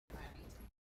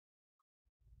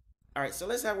All right, so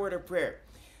let's have a word of prayer.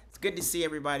 It's good to see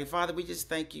everybody. Father, we just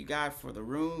thank you, God, for the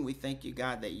room. We thank you,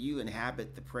 God, that you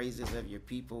inhabit the praises of your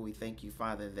people. We thank you,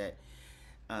 Father, that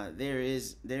there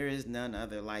is none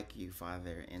other like you,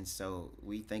 Father. And so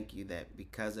we thank you that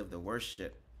because of the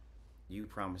worship, you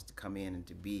promised to come in and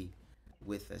to be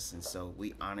with us. And so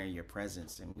we honor your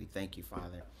presence and we thank you,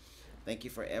 Father. Thank you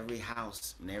for every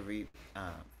house and every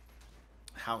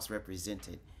house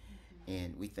represented.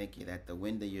 And we thank you that the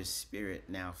wind of your spirit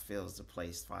now fills the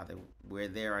place, Father. Where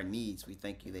there are needs, we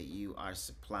thank you that you are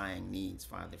supplying needs,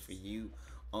 Father, for you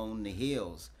own the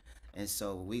hills. And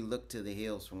so we look to the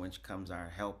hills from which comes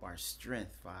our help, our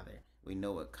strength, Father. We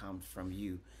know it comes from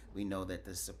you. We know that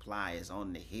the supply is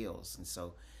on the hills. And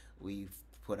so we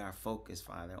put our focus,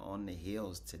 Father, on the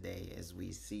hills today as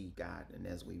we see, God, and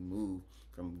as we move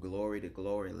from glory to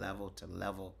glory, level to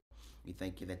level. We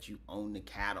thank you that you own the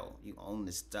cattle, you own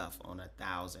the stuff on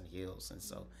 1,000 hills. And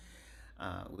so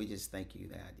we just thank you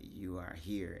that you are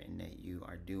here and that you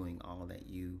are doing all that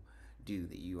you do,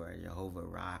 that you are Jehovah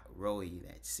Roi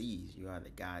that sees. You are the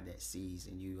God that sees,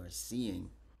 and you are seeing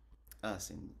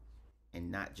us,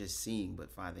 and not just seeing,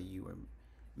 but Father, you are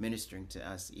ministering to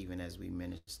us even as we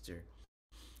minister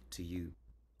to you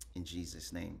in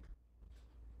Jesus' name.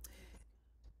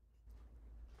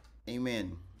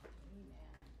 Amen.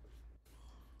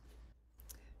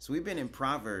 So we've been in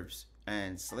Proverbs,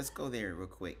 and so let's go there real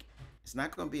quick. It's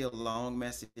not going to be a long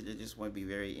message. I just want to be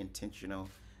very intentional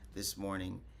this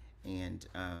morning, and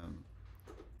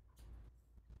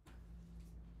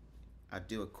I'll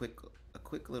do a quick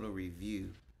little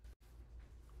review.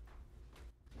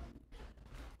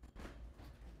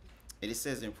 It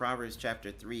says in Proverbs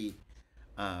chapter 3,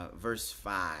 verse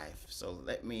 5. So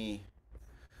let me.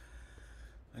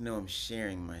 I know I'm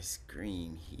sharing my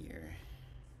screen here.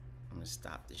 I'm going to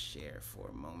stop the share for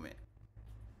a moment.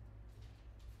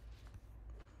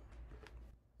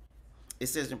 It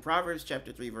says in Proverbs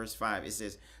chapter 3, verse 5, it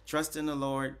says, trust in the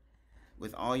Lord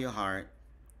with all your heart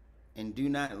and do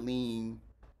not lean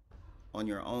on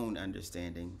your own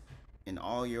understanding. In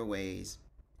all your ways,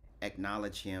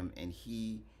 acknowledge him and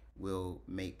he will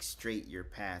make straight your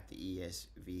path, the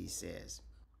ESV says,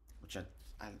 which I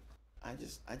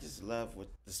just love with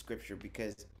the scripture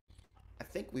because I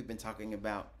think we've been talking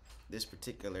about this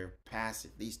particular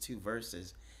passage, these two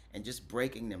verses, and just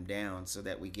breaking them down so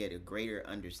that we get a greater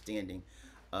understanding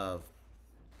of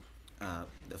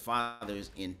the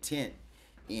Father's intent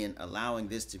in allowing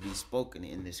this to be spoken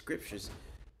in the scriptures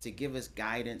to give us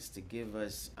guidance, to give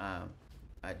us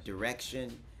a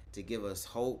direction, to give us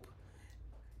hope.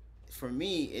 For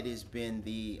me, it has been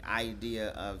the idea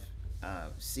of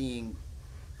seeing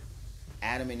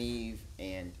Adam and Eve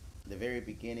and the very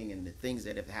beginning and the things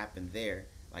that have happened there,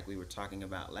 like we were talking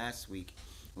about last week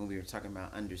when we were talking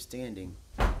about understanding,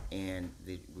 and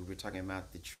we were talking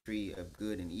about the tree of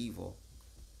good and evil,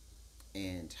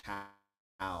 and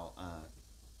how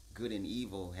good and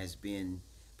evil has been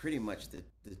pretty much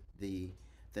the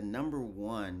number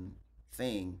one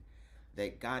thing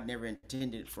that God never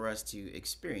intended for us to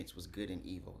experience was good and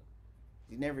evil.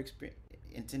 He never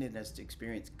intended us to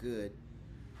experience good,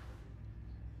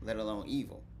 let alone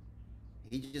evil.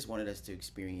 He just wanted us to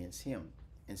experience him.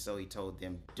 And so he told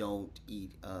them, don't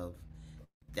eat of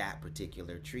that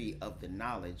particular tree of the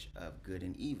knowledge of good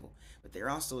and evil. But there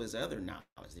also is other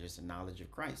knowledge. There's the knowledge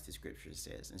of Christ, the scripture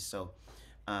says. And so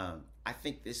I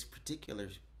think this particular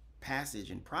passage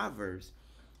in Proverbs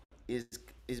is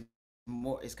is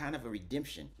more is kind of a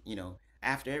redemption.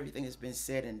 After everything has been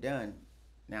said and done,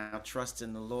 now trust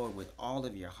in the Lord with all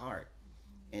of your heart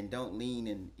and don't lean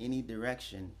in any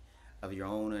direction of your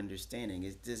own understanding.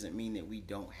 It doesn't mean that we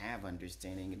don't have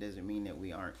understanding. It doesn't mean that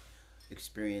we aren't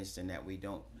experienced and that we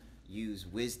don't use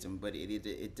wisdom, but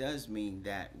it does mean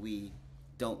that we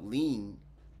don't lean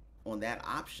on that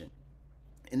option.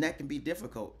 And that can be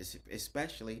difficult,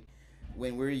 especially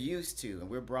when we're used to and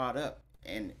we're brought up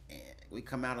and we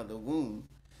come out of the womb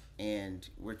and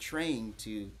we're trained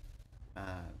to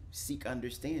seek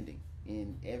understanding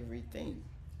in everything.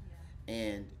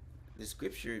 And the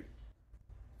scripture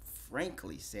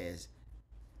frankly says,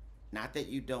 not that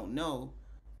you don't know,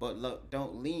 but look,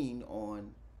 don't lean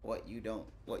on what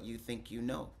you think you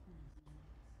know.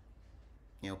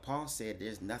 Paul said,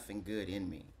 "There's nothing good in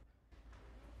me.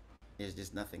 There's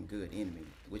just nothing good in me,"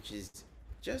 which is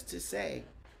just to say,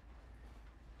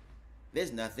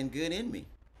 there's nothing good in me.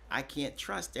 I can't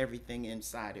trust everything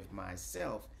inside of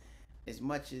myself, as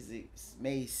much as it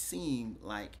may seem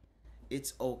like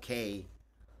it's okay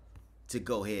to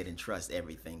go ahead and trust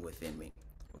everything within me.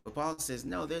 But Paul says,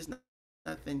 no, there's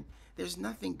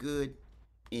nothing good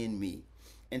in me.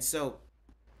 And so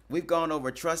We've gone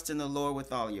over trust in the Lord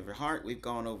with all your heart. We've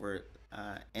gone over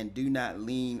and do not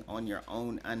lean on your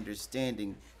own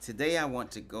understanding. Today I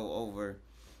want to go over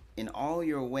in all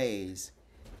your ways,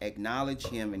 acknowledge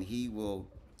him and he will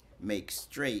make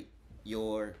straight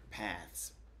your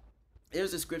paths.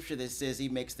 There's a scripture that says he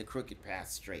makes the crooked path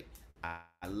straight. I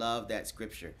love that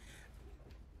scripture.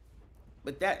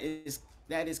 But that is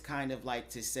kind of like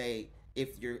to say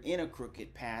if you're in a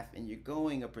crooked path and you're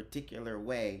going a particular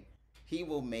way, he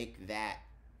will make that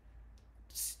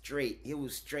straight. He will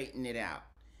straighten it out,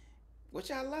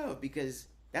 which I love because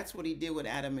that's what he did with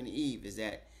Adam and Eve. Is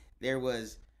that there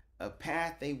was a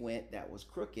path they went that was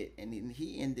crooked, and then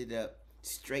he ended up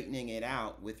straightening it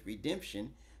out with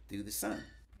redemption through the Son.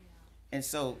 Yeah. And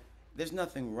so there's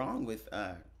nothing wrong with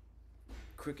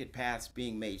crooked paths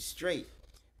being made straight,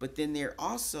 but then there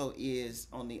also is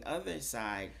on the other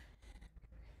side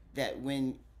that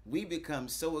when we become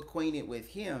so acquainted with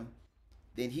him,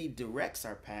 then he directs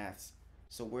our paths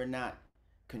so we're not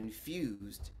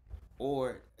confused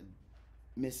or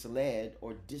misled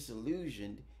or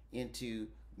disillusioned into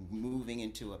moving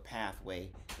into a pathway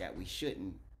that we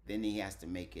shouldn't. Then he has to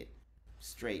make it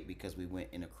straight because we went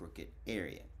in a crooked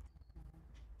area.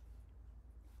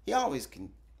 He always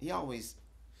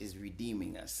is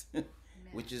redeeming us,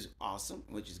 which is awesome,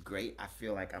 which is great. I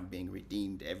feel like I'm being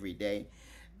redeemed every day.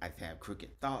 I have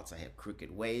crooked thoughts, I have crooked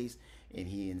ways, and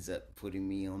he ends up putting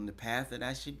me on the path that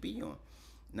I should be on.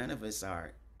 None of us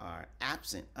are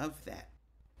absent of that.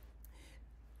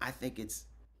 I think it's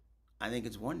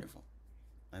wonderful.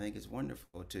 I think it's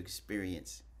wonderful to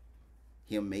experience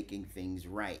him making things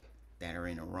right that are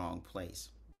in a wrong place.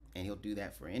 And he'll do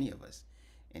that for any of us.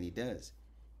 And he does.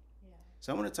 Yeah.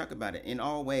 So I want to talk about it. In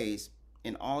all ways,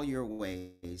 in all your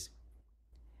ways,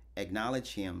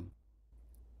 acknowledge him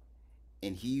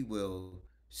and he will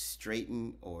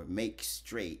straighten or make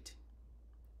straight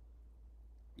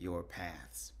your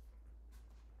paths.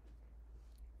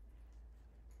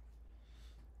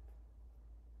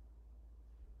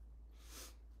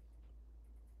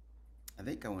 I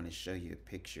think I want to show you a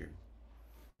picture.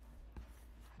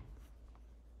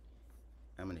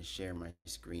 I'm going to share my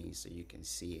screen so you can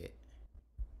see it.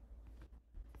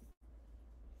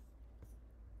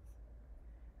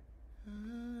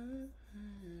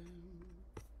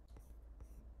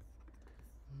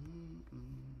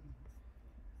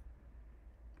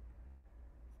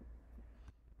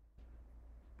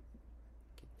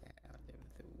 Get that out of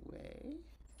the way.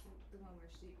 The one where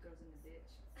sheep goes in the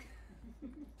ditch.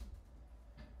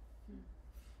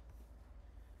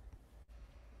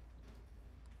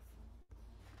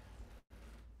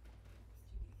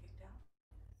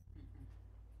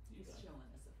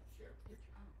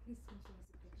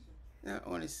 Now, I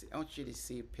want you to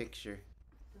see a picture.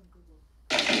 From Google.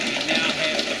 Now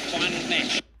have the fun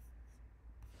match.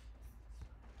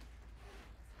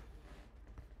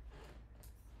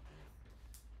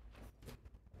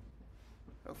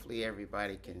 Hopefully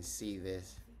everybody can see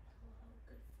this.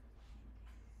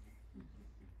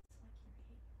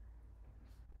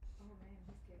 Oh man,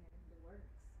 he's getting the works.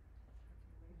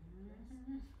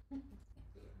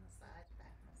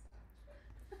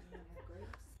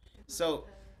 So,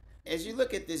 as you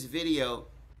look at this video,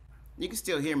 you can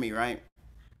still hear me, right?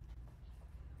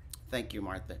 Thank you,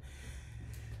 Martha.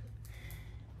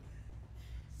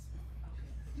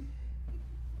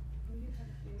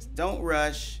 Don't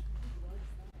rush.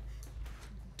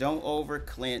 Don't over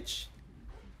clench.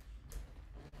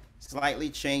 Slightly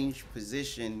change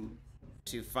position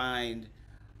to find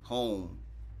home.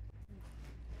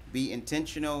 Be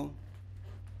intentional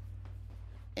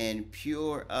and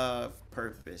pure of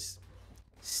purpose.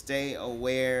 Stay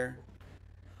aware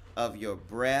of your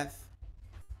breath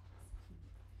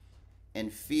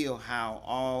and feel how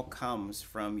all comes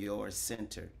from your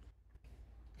center.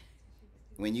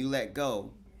 When you let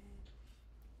go,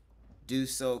 do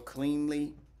so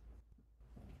cleanly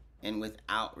and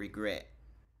without regret.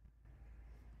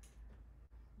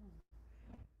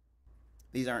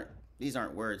 These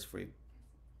aren't words for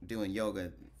doing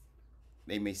yoga.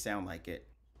 They may sound like it.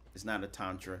 It's not a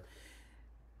tantra,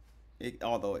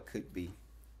 although it could be.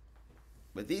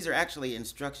 But these are actually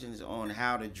instructions on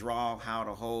how to draw, how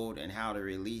to hold, and how to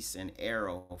release an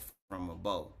arrow from a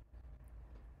bow.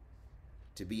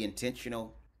 To be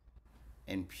intentional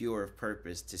and pure of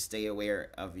purpose, to stay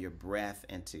aware of your breath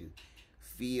and to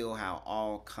feel how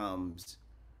all comes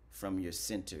from your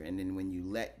center. And then when you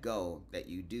let go, that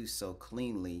you do so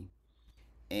cleanly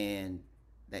and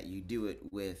that you do it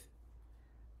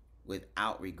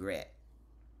without regret.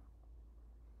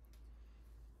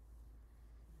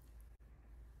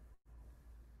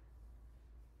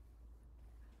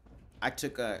 I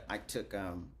took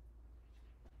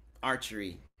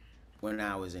archery when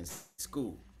I was in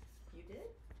school. You did?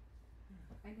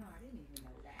 I know, I didn't even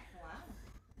know that. Wow.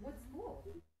 What school?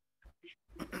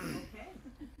 Okay.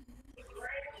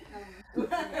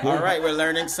 All right, we're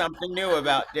learning something new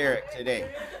about Derek today.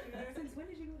 Since when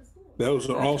did you go to school? Those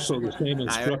are also the same I-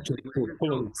 instructions for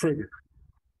pulling the trigger.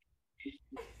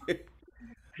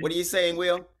 What are you saying,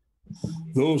 Will?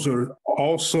 Those are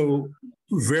also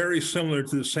very similar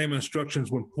to the same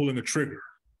instructions when pulling a trigger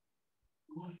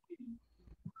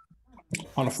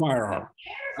on a firearm.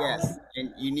 Yes,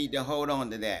 and you need to hold on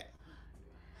to that.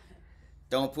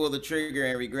 Don't pull the trigger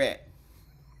and regret.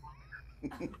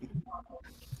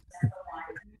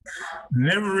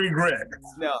 Never regret.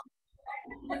 No.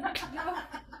 We're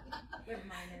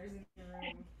minors in the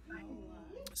room.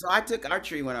 So I took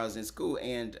archery when I was in school,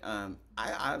 and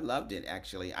I loved it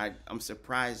actually. I'm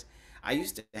surprised. I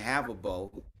used to have a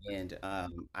bow, and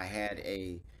I had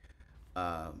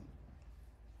um,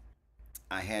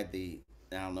 I had the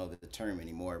I don't know the term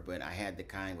anymore, but I had the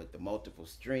kind with the multiple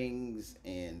strings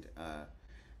and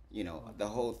the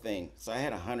whole thing. So I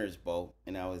had a hunter's bow,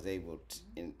 and I was able to,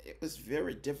 and it was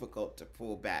very difficult to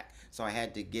pull back. So I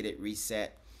had to get it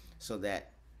reset so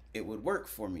that it would work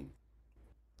for me.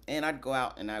 And I'd go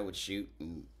out and I would shoot,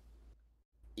 and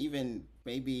even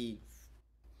maybe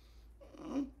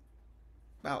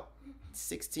about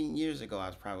 16 years ago,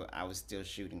 I was still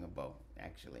shooting a bow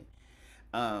actually.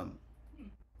 Um,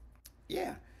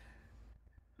 yeah.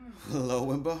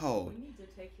 Lo and behold. We need to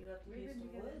take you up to Where did Houston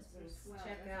you get Woods this and from? Wow,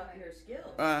 check that's out what I your did.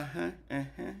 skills. I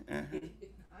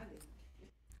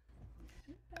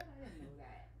didn't know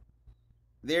that.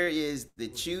 There is the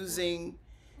choosing,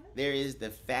 there is the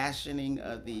fashioning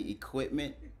of the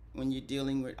equipment when you're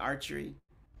dealing with archery.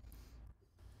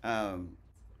 Um,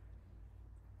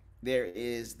 there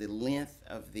is the length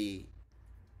of the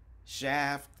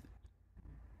shaft.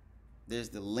 There's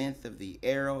the length of the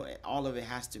arrow. All of it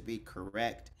has to be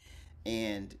correct,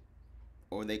 and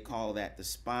or they call that the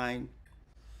spine.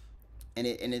 And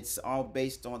it's all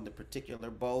based on the particular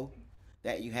bow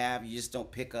that you have. You just don't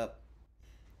pick up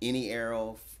any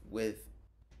arrow with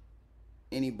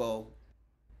any bow,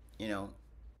 you know.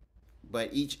 But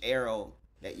each arrow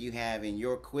that you have in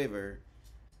your quiver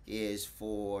is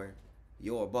for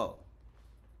your bow.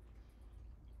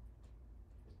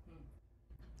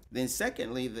 Then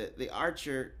secondly, the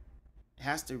archer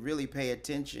has to really pay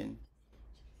attention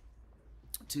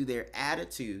to their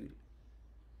attitude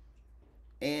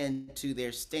and to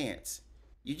their stance.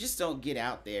 You just don't get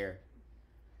out there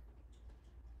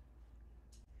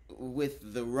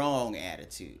with the wrong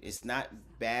attitude. It's not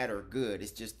bad or good,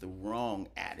 it's just the wrong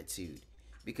attitude,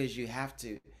 because you have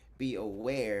to be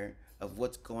aware of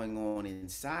what's going on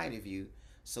inside of you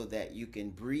so that you can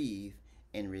breathe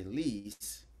and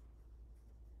release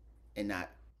and not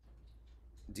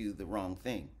do the wrong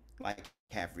thing, like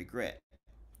have regret.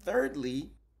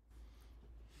 Thirdly,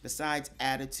 besides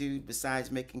attitude,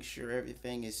 besides making sure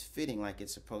everything is fitting like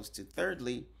it's supposed to,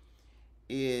 thirdly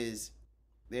is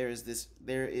there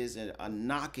is a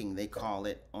knocking, they call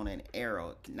it, on an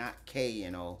arrow, not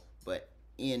K-N-O, but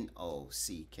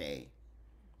N-O-C-K-I-N-G,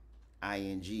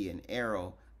 an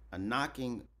arrow, a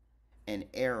knocking an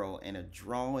arrow and a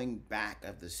drawing back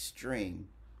of the string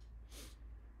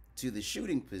to the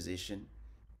shooting position,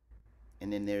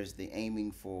 and then there's the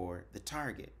aiming for the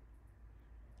target.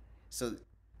 So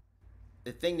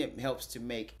the thing that helps to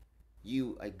make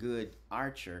you a good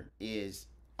archer is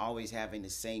always having the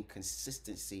same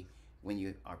consistency when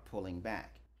you are pulling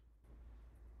back.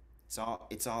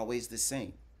 It's always the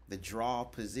same. The draw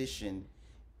position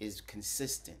is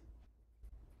consistent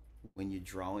when you're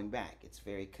drawing back. It's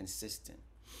very consistent.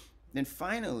 Then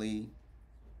finally,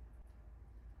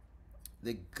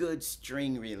 the good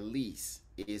string release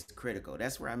is critical.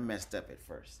 That's where I messed up at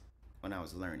first when I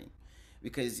was learning,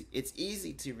 because it's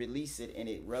easy to release it and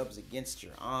it rubs against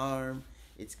your arm.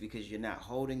 It's because you're not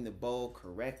holding the bow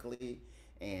correctly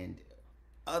and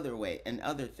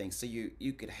other things. So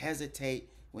you could hesitate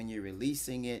when you're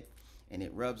releasing it and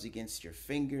it rubs against your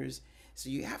fingers. So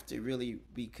you have to really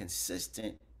be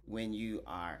consistent when you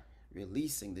are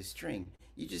releasing the string.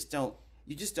 You just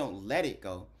don't let it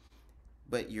go,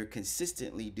 but you're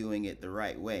consistently doing it the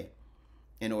right way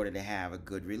in order to have a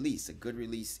good release. A good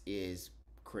release is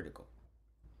critical.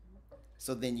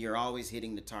 So then you're always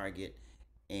hitting the target,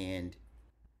 and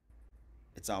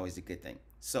it's always a good thing.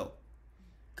 So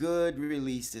good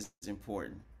release is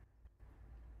important.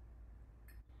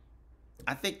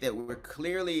 I think that we're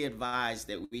clearly advised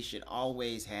that we should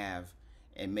always have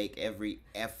and make every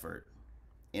effort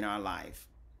in our life,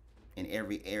 in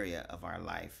every area of our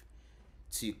life,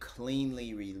 to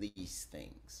cleanly release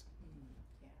things.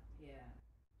 Yeah.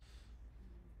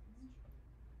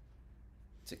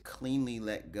 to cleanly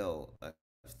let go of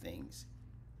things.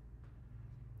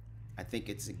 I think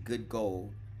it's a good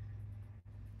goal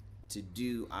to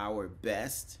do our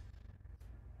best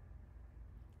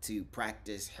to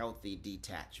practice healthy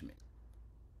detachment.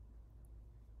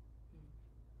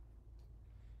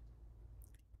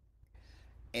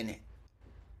 And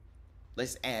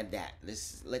let's add that.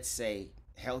 Let's say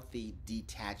healthy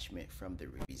detachment from the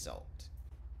result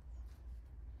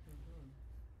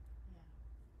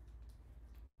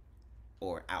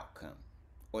or outcome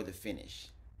or the finish.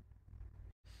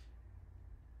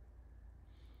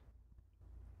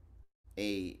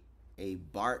 A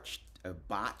botched a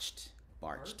botched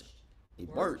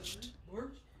release,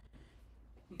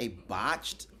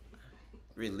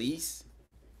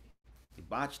 a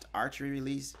botched archery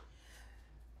release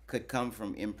could come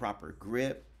from improper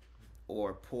grip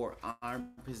or poor arm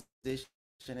position,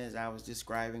 as I was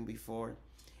describing before.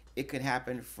 It could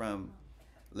happen from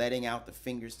letting out the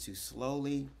fingers too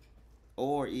slowly,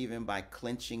 or even by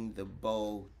clenching the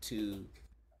bow too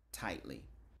tightly.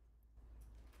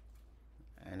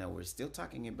 I know we're still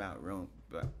talking about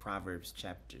Proverbs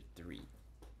chapter 3.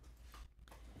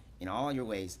 In all your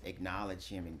ways, acknowledge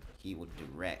him, and he will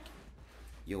direct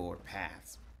your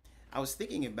paths. I was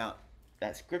thinking about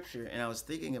that scripture, and I was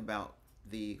thinking about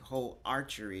the whole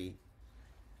archery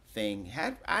thing.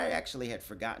 I actually had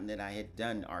forgotten that I had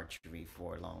done archery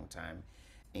for a long time,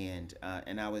 and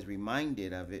I was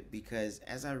reminded of it because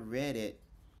as I read it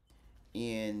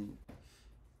in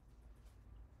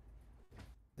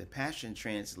the Passion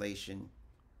Translation,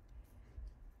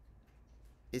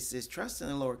 it says, "Trust in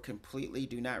the Lord completely.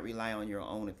 Do not rely on your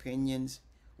own opinions.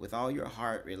 With all your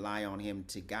heart, rely on him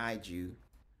to guide you,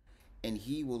 and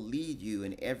he will lead you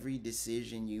in every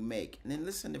decision you make." And then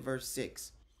listen to verse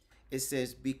 6. It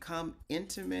says, "Become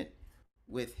intimate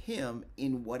with him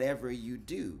in whatever you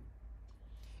do,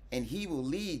 and he will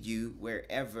lead you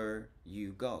wherever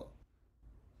you go."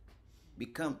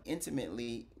 Become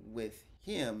intimately with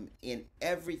him in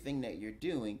everything that you're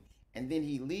doing, and then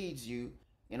he leads you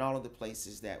in all of the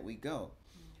places that we go.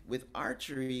 With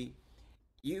archery,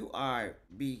 you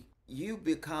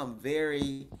become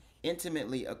very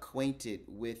intimately acquainted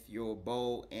with your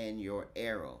bow and your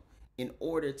arrow in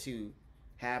order to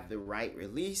have the right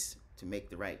release, to make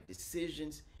the right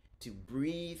decisions, to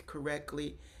breathe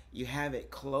correctly. You have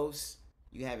it close.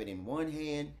 You have it in one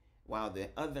hand while the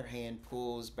other hand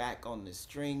pulls back on the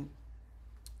string,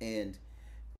 and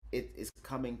it is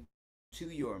coming to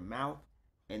your mouth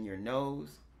and your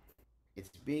nose. It's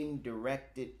being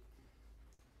directed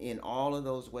in all of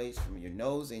those ways from your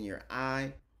nose and your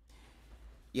eye.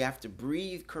 You have to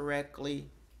breathe correctly.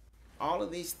 All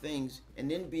of these things, and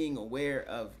then being aware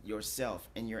of yourself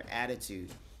and your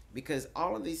attitude, because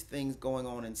all of these things going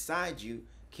on inside you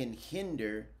can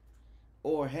hinder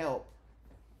or help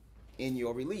in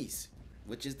your release,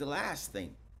 which is the last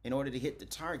thing in order to hit the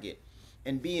target.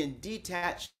 And being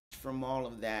detached from all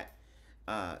of that,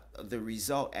 the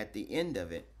result at the end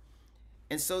of it.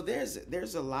 And so there's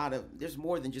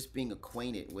more than just being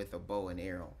acquainted with a bow and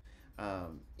arrow.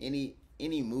 Any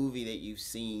movie that you've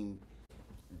seen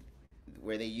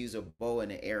where they use a bow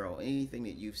and an arrow, anything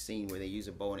that you've seen where they use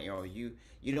a bow and arrow, you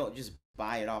don't just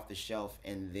buy it off the shelf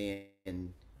and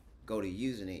then go to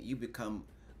using it. You become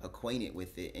acquainted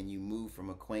with it, and you move from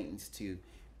acquaintance to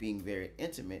being very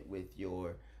intimate with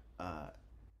your bow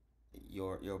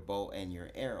and your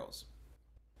arrows.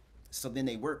 So then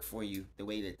they work for you the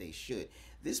way that they should.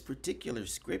 This particular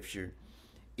scripture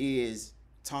is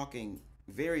talking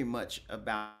very much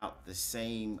about the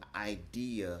same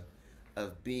idea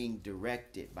of being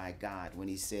directed by God when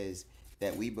he says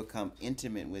that we become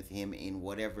intimate with him in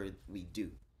whatever we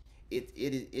do. It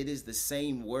is the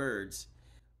same words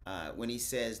when he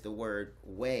says the word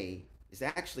way. It's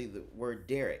actually the word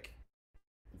derek,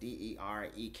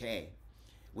 D-E-R-E-K,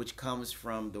 which comes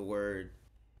from the word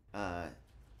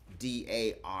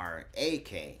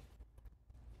D-A-R-A-K.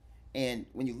 And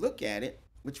when you look at it,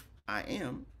 which I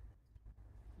am,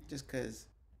 just because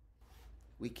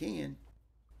we can,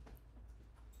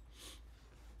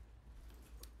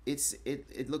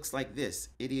 it looks like this.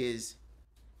 It is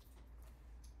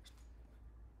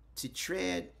to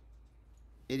tread,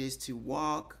 it is to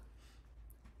walk,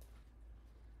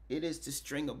 it is to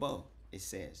string a bow, it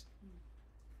says.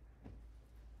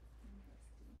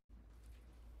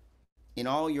 In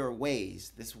all your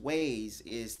ways, this ways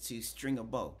is to string a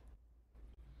bow.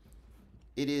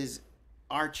 It is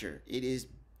archer, it is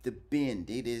the bend,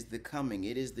 it is the coming,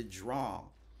 it is the draw,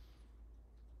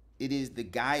 it is the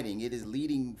guiding, it is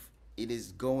leading, it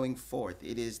is going forth,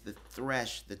 it is the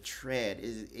thresh, the tread,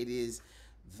 it is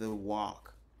the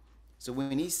walk. So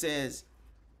when he says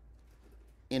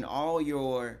in all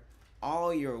your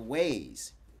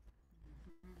ways.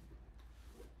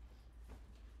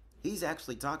 He's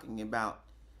actually talking about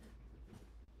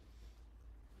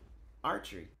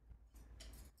archery.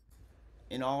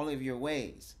 In all of your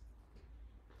ways.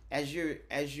 As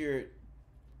you're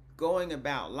going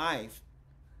about life,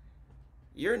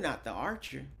 you're not the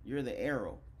archer, you're the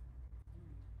arrow.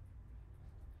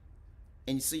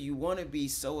 And so you want to be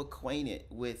so acquainted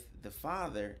with the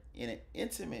Father in an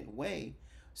intimate way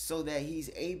so that he's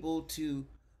able to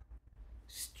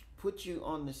put you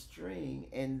on the string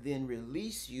and then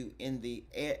release you in the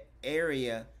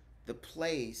area, the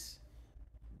place,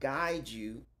 guide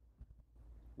you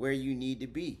where you need to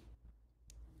be.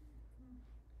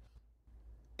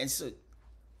 And so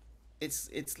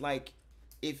it's like,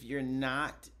 if you're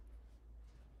not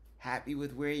happy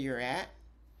with where you're at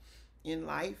in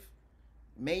life,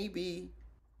 maybe,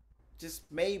 just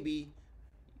maybe,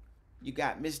 you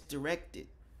got misdirected.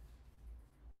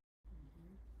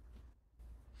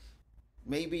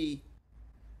 Maybe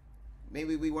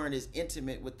we weren't as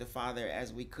intimate with the Father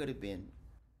as we could have been.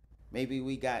 Maybe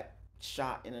we got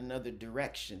shot in another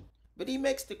direction. But he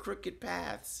makes the crooked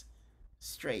paths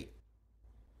straight.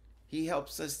 He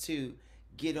helps us to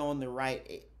get on the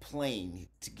right plane,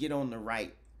 to get on the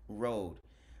right road.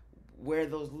 Where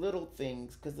those little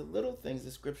things, because the little things,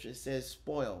 the scripture says,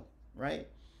 spoil, right?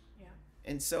 Yeah.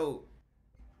 And so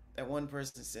that one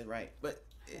person said, right, but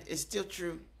it's still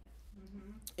true.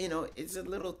 You know, it's the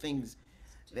little things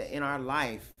that in our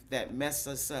life that mess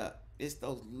us up. It's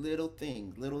those little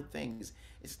things.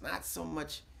 It's not so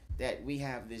much that we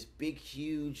have this big,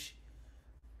 huge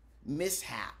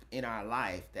mishap in our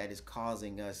life that is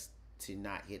causing us to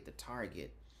not hit the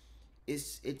target.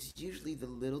 It's usually the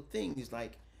little things,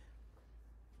 like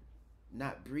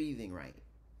not breathing right.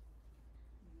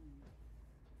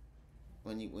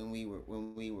 When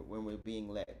we're being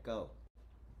let go.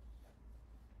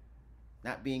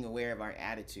 Not being aware of our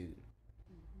attitude.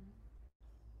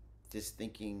 Just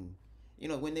thinking, you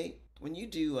know, when you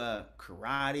do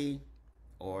karate,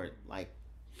 or like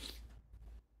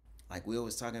Will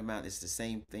was talking about, it's the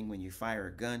same thing when you fire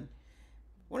a gun.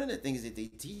 One of the things that they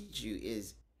teach you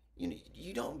is, you know,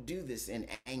 you don't do this in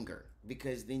anger,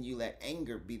 because then you let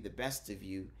anger be the best of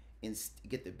you and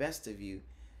get the best of you,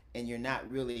 and you're not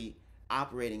really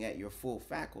operating at your full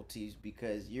faculties,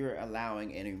 because you're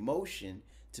allowing an emotion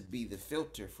to be the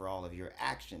filter for all of your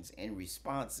actions and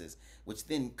responses, which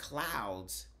then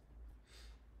clouds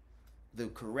the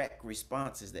correct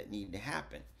responses that need to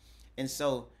happen. And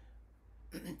so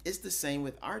it's the same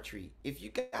with archery. If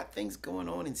you got things going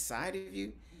on inside of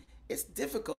you, it's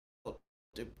difficult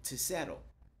to settle.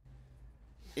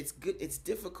 It's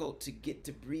difficult to get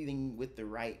to breathing with the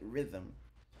right rhythm.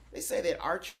 They say that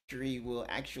archery will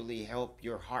actually help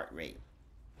your heart rate,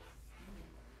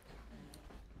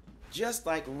 just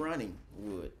like running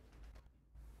would.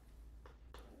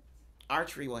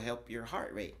 Archery will help your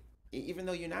heart rate, even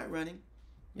though you're not running,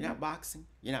 you're not boxing,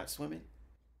 you're not swimming,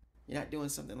 you're not doing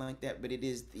something like that. But it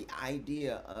is the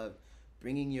idea of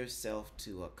bringing yourself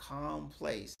to a calm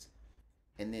place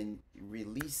and then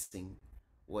releasing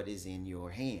what is in your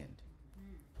hand.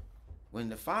 When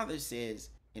the Father says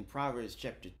in Proverbs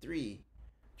chapter 3,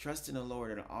 trust in the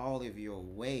Lord in all of your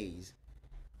ways,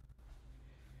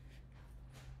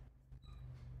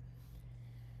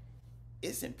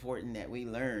 it's important that we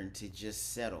learn to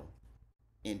just settle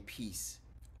in peace.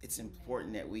 It's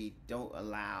important that we don't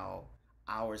allow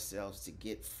ourselves to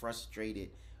get frustrated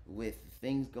with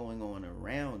things going on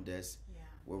around us,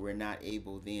 where we're not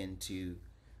able then to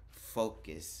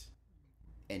focus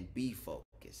and be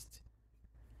focused.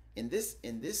 In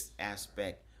this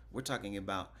aspect, we're talking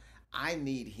about, I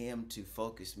need him to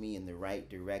focus me in the right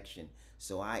direction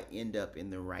so I end up in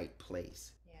the right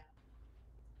place.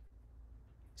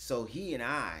 So he and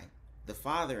I, the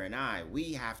Father and I,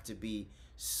 we have to be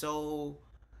so,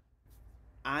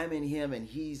 I'm in him and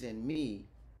he's in me,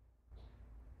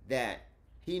 that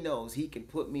he knows he can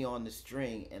put me on the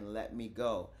string and let me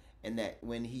go. And that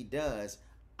when he does,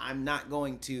 I'm not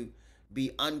going to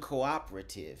be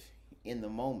uncooperative in the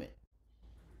moment.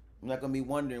 I'm not going to be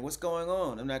wondering what's going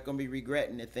on. I'm not going to be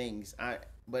regretting the things.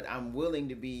 But I'm willing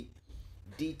to be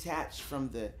detached from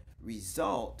the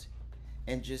result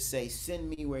and just say, send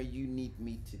me where you need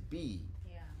me to be.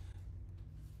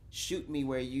 Shoot me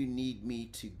where you need me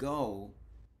to go.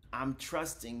 I'm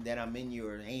trusting that I'm in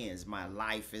your hands. My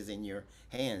life is in your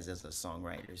hands, as a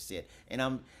songwriter said. And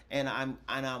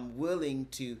I'm willing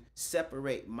to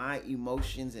separate my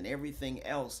emotions and everything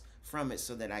else from it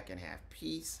so that I can have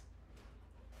peace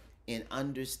in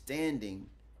understanding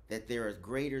that there are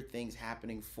greater things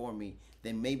happening for me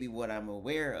than maybe what I'm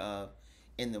aware of.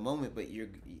 in the moment, but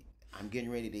I'm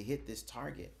getting ready to hit this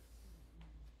target.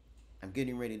 I'm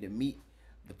getting ready to meet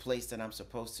the place that I'm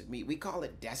supposed to meet. We call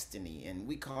it destiny, and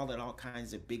we call it all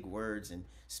kinds of big words and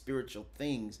spiritual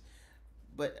things.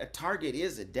 But a target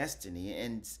is a destiny,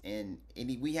 and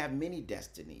we have many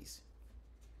destinies.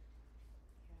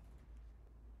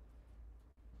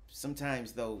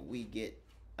 Sometimes though we get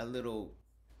a little,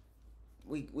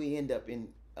 we end up in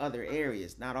other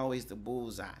areas, not always the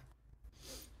bullseye.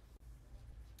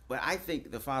 But I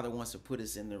think the Father wants to put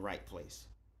us in the right place.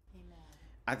 Amen.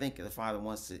 I think the Father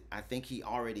I think he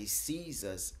already sees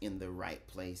us in the right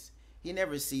place. He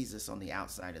never sees us on the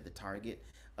outside of the target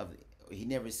he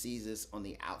never sees us on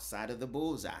the outside of the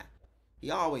bullseye.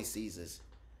 He always sees us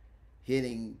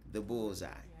hitting the bullseye.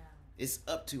 Yeah. It's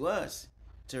up to us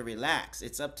to relax.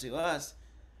 It's up to us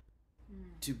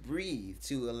to breathe,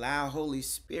 to allow Holy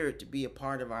Spirit to be a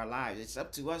part of our lives. It's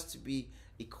up to us to be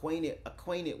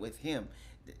acquainted with him.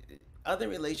 Other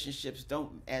relationships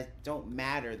don't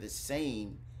matter the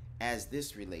same as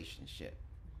this relationship.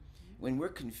 When we're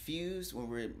confused, when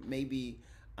we're maybe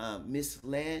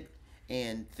misled,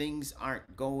 and things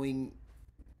aren't going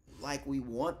like we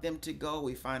want them to go,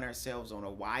 we find ourselves on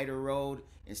a wider road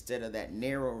instead of that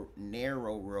narrow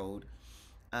road.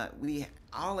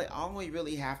 All we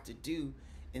really have to do,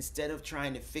 instead of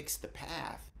trying to fix the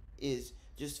path, is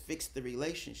just fix the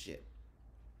relationship.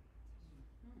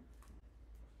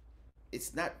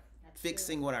 It's not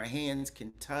fixing what our hands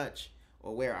can touch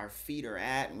or where our feet are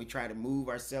at, and we try to move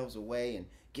ourselves away and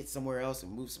get somewhere else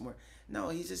and move somewhere. No,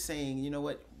 he's just saying, you know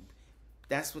what?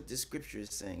 That's what the scripture is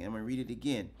saying. I'm going to read it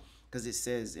again, because it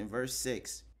says in verse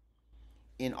 6,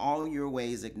 in all your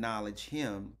ways acknowledge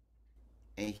him,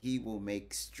 and he will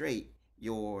make straight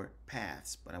your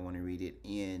paths. But I want to read it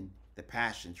in the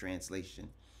Passion Translation.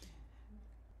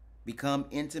 Become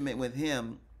intimate with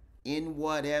him in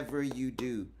whatever you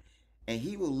do, and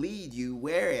he will lead you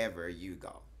wherever you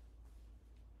go.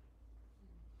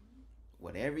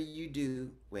 Whatever you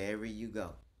do, wherever you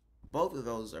go. Both of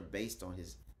those are based on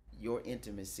your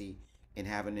intimacy and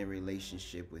having a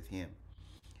relationship with him.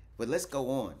 But let's go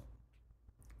on.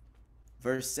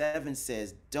 Verse 7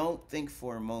 says, don't think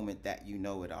for a moment that you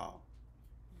know it all.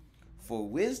 For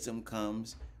wisdom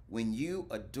comes when you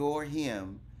adore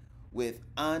him with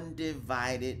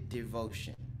undivided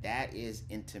devotion. That is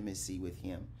intimacy with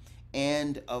him.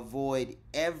 And avoid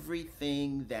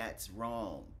everything that's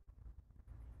wrong.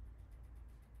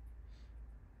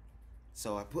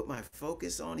 So I put my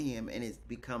focus on him, and it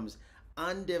becomes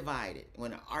undivided.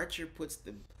 When an archer puts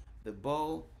the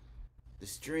bow, the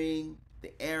string,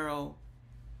 the arrow,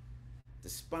 the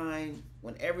spine,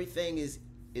 when everything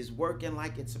is working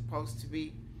like it's supposed to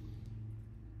be,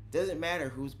 doesn't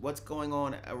matter what's going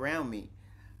on around me.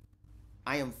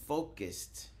 I am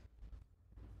focused,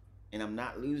 and I'm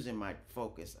not losing my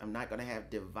focus. I'm not going to have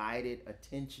divided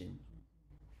attention,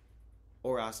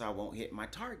 or else I won't hit my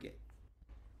target.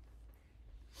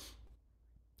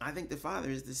 I think the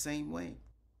Father is the same way.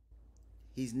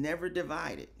 He's never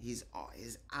divided. His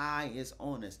eye is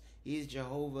on us. He is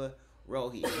Jehovah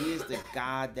Rohi. He is the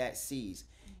God that sees.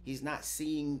 He's not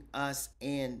seeing us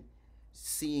and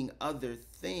seeing other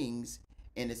things,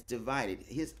 and it's divided.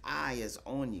 His eye is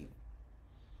on you.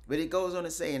 But it goes on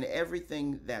to say, in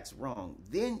everything that's wrong.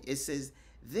 Then it says,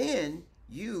 then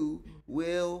you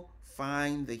will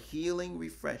find the healing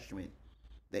refreshment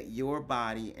that your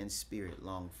body and spirit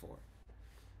long for.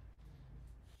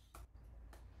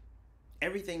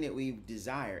 Everything that we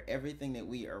desire, everything that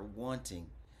we are wanting,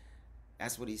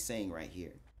 that's what he's saying right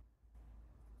here.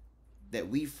 That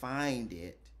we find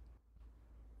it,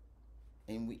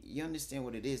 and you understand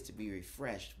what it is to be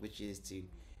refreshed, which is to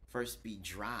first be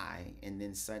dry, and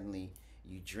then suddenly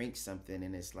you drink something,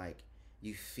 and it's like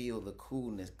you feel the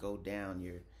coolness go down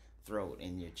your throat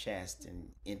and your chest and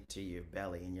into your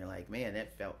belly, and you're like, man,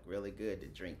 that felt really good to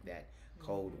drink that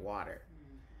cold water.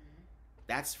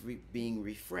 That's being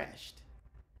refreshed.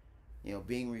 You know,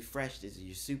 being refreshed is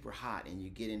you're super hot and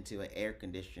you get into an air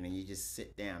conditioner and you just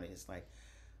sit down and it's like,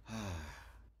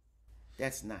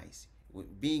 that's nice.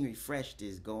 Being refreshed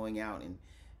is going out and,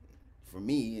 for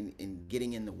me, and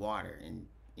getting in the water and,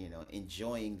 you know,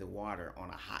 enjoying the water on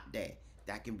a hot day.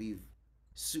 That can be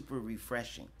super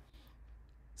refreshing.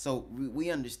 So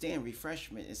we understand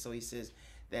refreshment, and so he says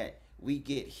that we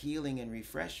get healing and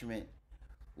refreshment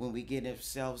when we get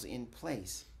ourselves in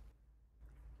place.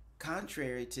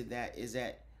 Contrary to that is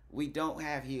that we don't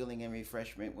have healing and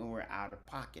refreshment when we're out of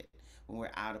pocket, when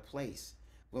we're out of place,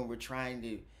 when we're trying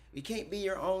to, you can't be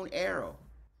your own arrow.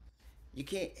 You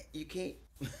can't,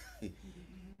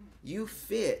 you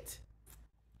fit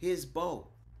his bow.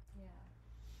 Yeah.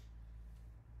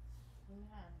 Amen.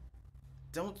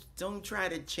 Don't try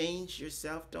to change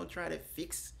yourself. Don't try to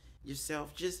fix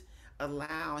yourself. Just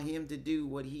allow him to do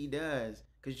what he does,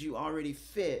 because you already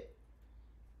fit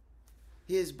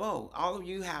his bow. All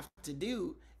you have to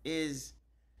do is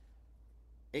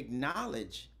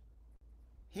acknowledge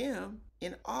him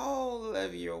in all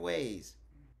of your ways,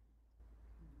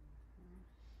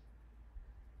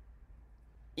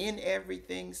 in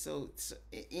everything. So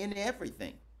in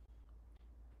everything.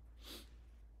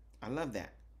 I love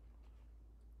that.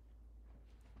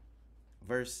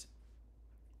 Verse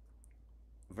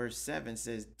 7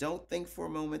 says, don't think for a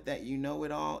moment that you know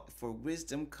it all, for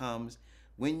wisdom comes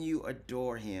when you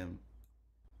adore him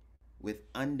with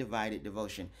undivided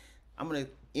devotion. I'm going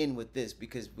to end with this,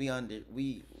 because we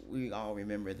all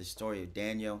remember the story of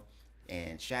Daniel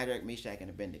and Shadrach, Meshach, and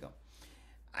Abednego.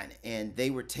 And they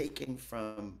were taken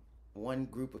from one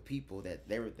group of people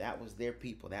that was their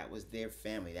people, that was their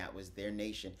family, that was their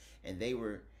nation, and they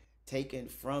were taken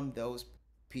from those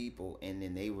people, and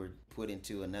then they were put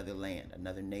into another land,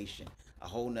 another nation, a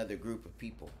whole nother group of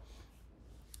people.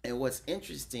 And what's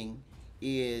interesting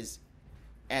is,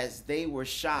 as they were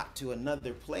shot to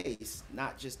another place,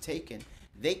 not just taken,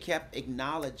 they kept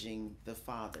acknowledging the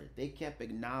Father. They kept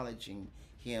acknowledging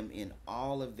him in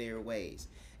all of their ways.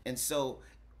 And so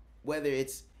whether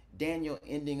it's Daniel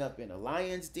ending up in a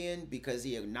lion's den because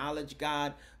he acknowledged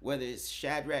God, whether it's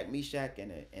Shadrach, Meshach,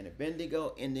 and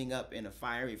Abednego ending up in a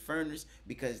fiery furnace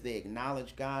because they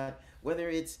acknowledge God, whether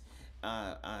it's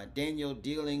Daniel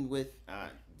dealing with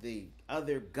the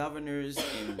other governors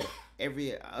and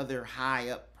every other high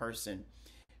up person,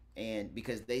 and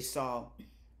because they saw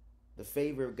the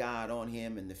favor of God on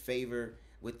him and the favor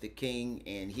with the king,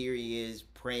 and here he is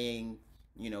praying,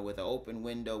 with an open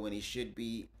window when he should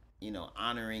be,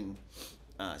 honoring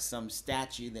some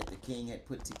statue that the king had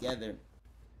put together.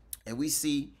 And we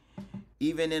see,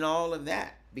 even in all of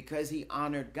that, because he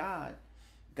honored God,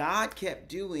 God kept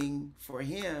doing for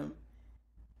him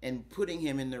and putting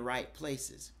him in the right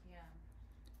places.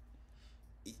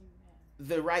 Yeah.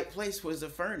 The right place was the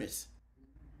furnace,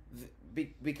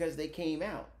 because they came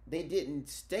out. They didn't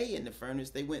stay in the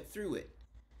furnace, they went through it.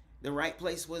 The right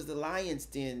place was the lion's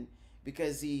den,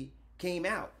 because he came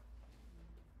out.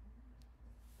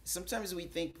 Sometimes we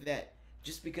think that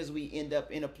just because we end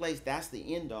up in a place, that's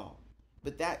the end all.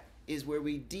 But that is where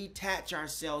we detach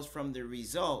ourselves from the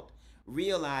result,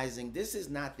 realizing this is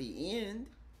not the end.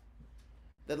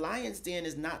 The lion's den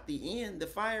is not the end. The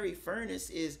fiery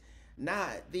furnace is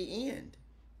not the end.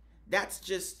 That's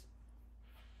just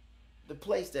the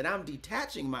place that I'm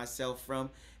detaching myself from,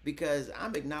 because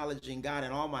I'm acknowledging God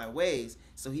in all my ways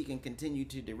so he can continue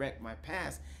to direct my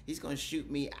path. He's going to shoot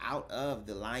me out of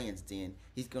the lion's den.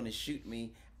 He's going to shoot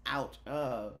me out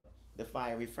of the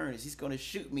fiery furnace. He's going to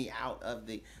shoot me out of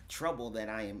the trouble that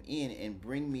I am in and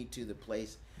bring me to the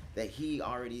place that he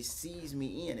already sees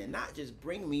me in. And not just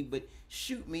bring me, but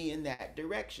shoot me in that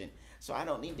direction. So I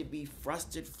don't need to be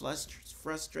frustrated,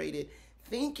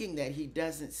 thinking that he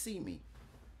doesn't see me.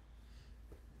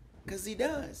 Because he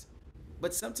does.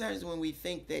 But sometimes when we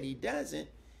think that he doesn't,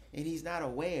 and he's not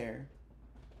aware,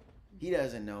 he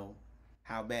doesn't know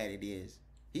how bad it is.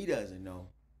 He doesn't know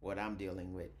what I'm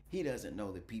dealing with. He doesn't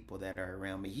know the people that are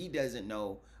around me. He doesn't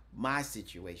know my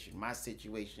situation. My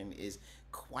situation is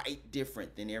quite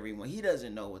different than everyone. He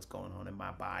doesn't know what's going on in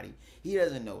my body. He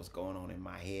doesn't know what's going on in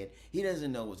my head. He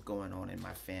doesn't know what's going on in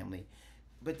my family.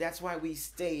 But that's why we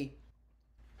stay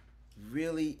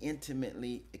really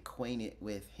intimately acquainted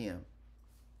with him.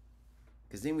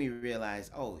 Because then we realize,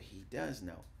 oh, he does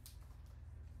know.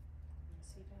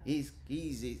 Yes,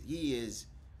 he is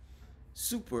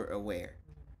super aware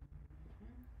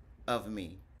of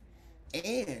me.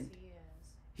 And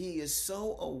he is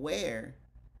so aware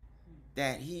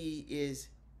that he is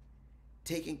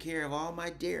taking care of all my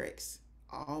derricks,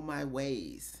 all my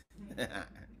ways.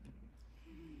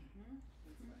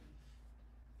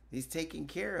 He's taking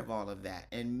care of all of that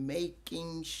and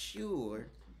making sure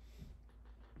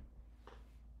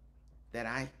that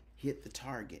I hit the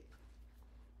target.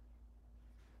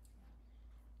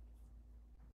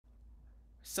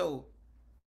 So,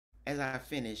 as I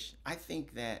finish, I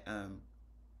think that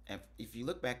if you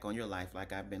look back on your life,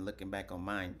 like I've been looking back on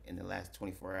mine in the last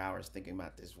 24 hours thinking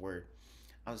about this word,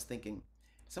 I was thinking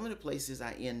some of the places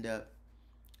I end up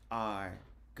are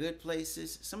good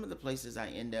places. Some of the places I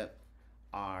end up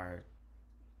are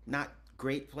not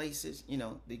great places. In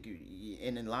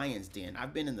the lion's den.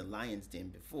 I've been in the lion's den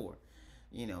before.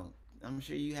 I'm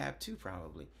sure you have too,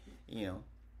 probably.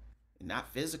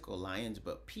 Not physical lions,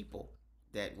 but people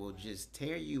that will just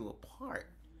tear you apart.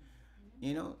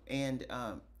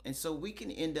 And so we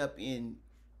can end up in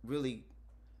really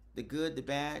the good, the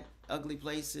bad, ugly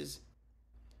places.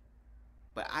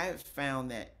 But I have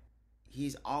found that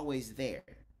he's always there,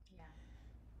 Yeah.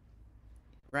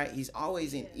 right? He's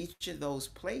always in each of those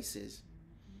places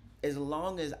as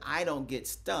long as I don't get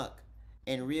stuck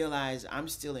and realize I'm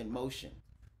still in motion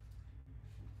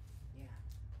Yeah.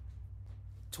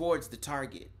 towards the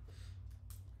target.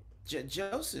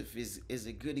 Joseph is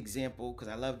a good example, because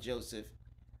I love Joseph,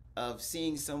 of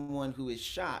seeing someone who is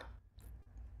shot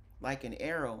like an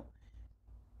arrow.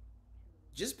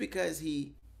 Just because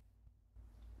he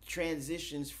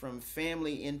transitions from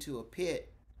family into a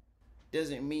pit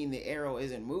doesn't mean the arrow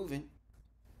isn't moving.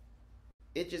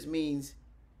 It just means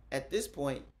at this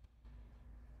point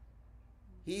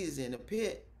he's in a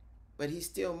pit, but he's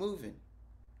still moving.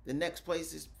 The next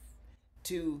place is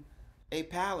to a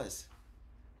palace.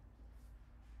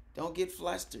 Don't get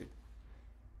flustered.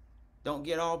 Don't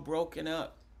get all broken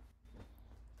up.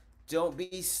 Don't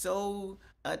be so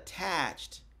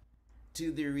attached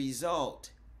to the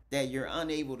result that you're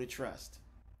unable to trust.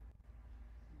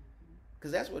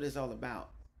 Because that's what it's all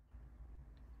about.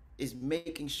 Is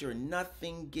making sure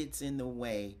nothing gets in the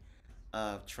way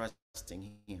of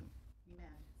trusting him. Amen.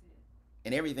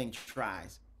 And everything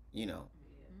tries, you know,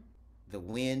 the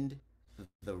wind,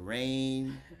 the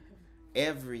rain,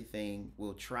 everything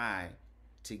will try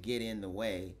to get in the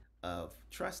way of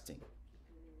trusting.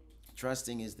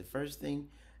 Trusting is the first thing,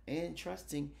 and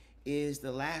trusting is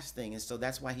the last thing. And so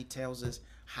that's why he tells us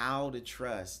how to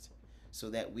trust, so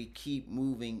that we keep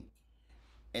moving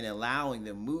and allowing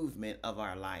the movement of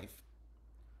our life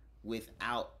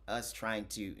without us trying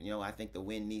to, you know, I think the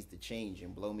wind needs to change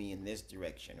and blow me in this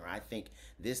direction, or I think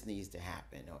this needs to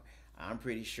happen, or I'm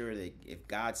pretty sure that if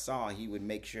God saw, he would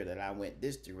make sure that I went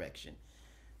this direction.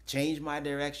 Change my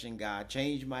direction, God.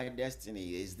 Change my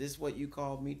destiny. Is this what you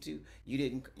called me to? You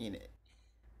didn't, you know.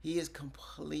 He is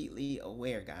completely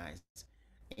aware, guys,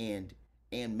 and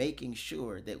making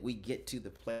sure that we get to the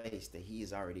place that he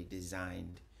has already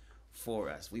designed for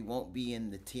us. We won't be in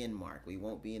the 10 mark. We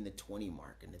won't be in the 20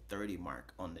 mark and the 30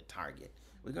 mark on the target.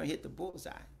 We're going to hit the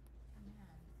bullseye.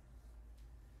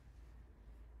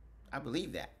 I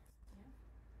believe that.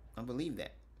 I believe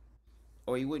that.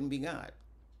 Or he wouldn't be God.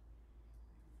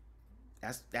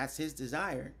 That's his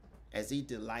desire, as he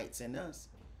delights in us,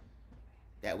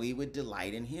 that we would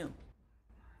delight in him.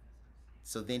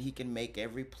 So then he can make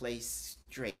every place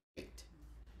straight.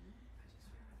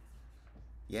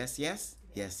 Yes, yes,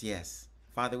 yes, yes.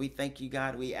 Father, we thank you,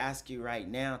 God. We ask you right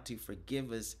now to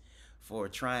forgive us for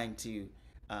trying to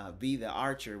be the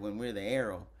archer when we're the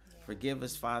arrow. Yeah. Forgive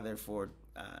us, Father, for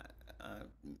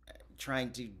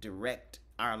trying to direct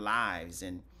our lives.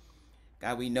 And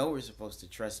God, we know we're supposed to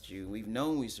trust you. We've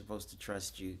known we're supposed to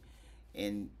trust you.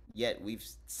 And yet we've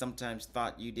sometimes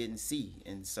thought you didn't see.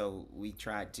 And so we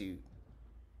tried to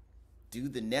do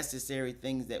the necessary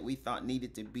things that we thought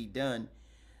needed to be done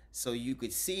so you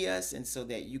could see us and so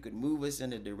that you could move us in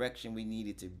the direction we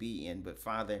needed to be in. But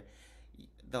Father,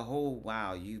 the whole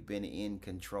while you've been in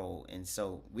control. And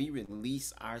so we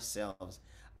release ourselves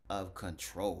of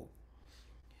control,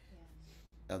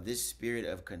 of this spirit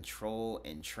of control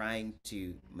and trying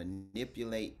to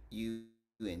manipulate you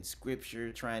in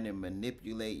scripture, trying to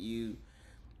manipulate you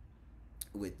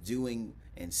with doing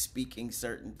and speaking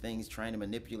certain things, trying to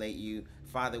manipulate you.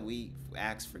 Father, we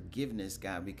ask forgiveness,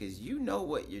 God, because you know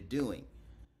what you're doing.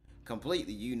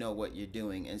 Completely, you know what you're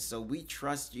doing. And so we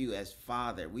trust you as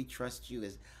Father. We trust you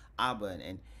as Abba,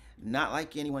 and not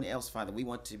like anyone else, Father. We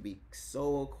want to be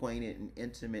so acquainted and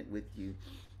intimate with you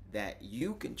that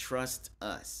you can trust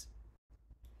us.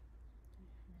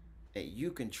 That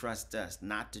you can trust us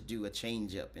not to do a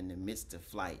change up in the midst of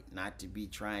flight, not to be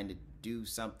trying to do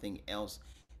something else,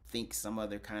 think some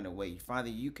other kind of way. Father,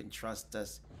 you can trust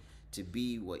us to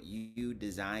be what you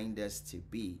designed us to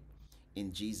be.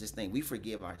 In Jesus' name, we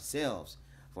forgive ourselves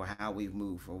for how we've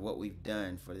moved, for what we've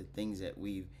done, for the things that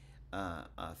we've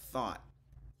thought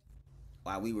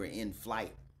while we were in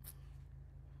flight.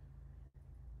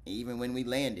 Even when we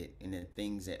landed, in the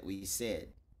things that we said,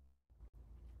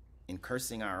 in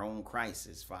cursing our own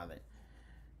crisis, Father,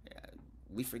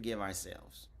 we forgive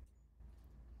ourselves.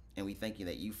 And we thank you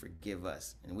that you forgive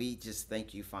us. And we just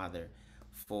thank you, Father,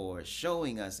 for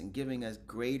showing us and giving us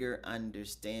greater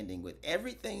understanding with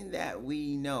everything that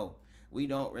we know. We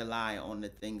don't rely on the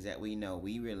things that we know.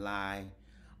 We rely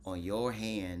on your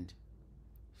hand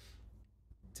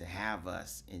to have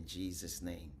us, in Jesus'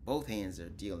 name. Both hands are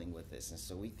dealing with us. And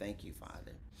so we thank you,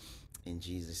 Father, in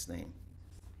Jesus' name.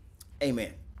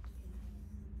 Amen.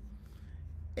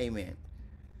 Amen.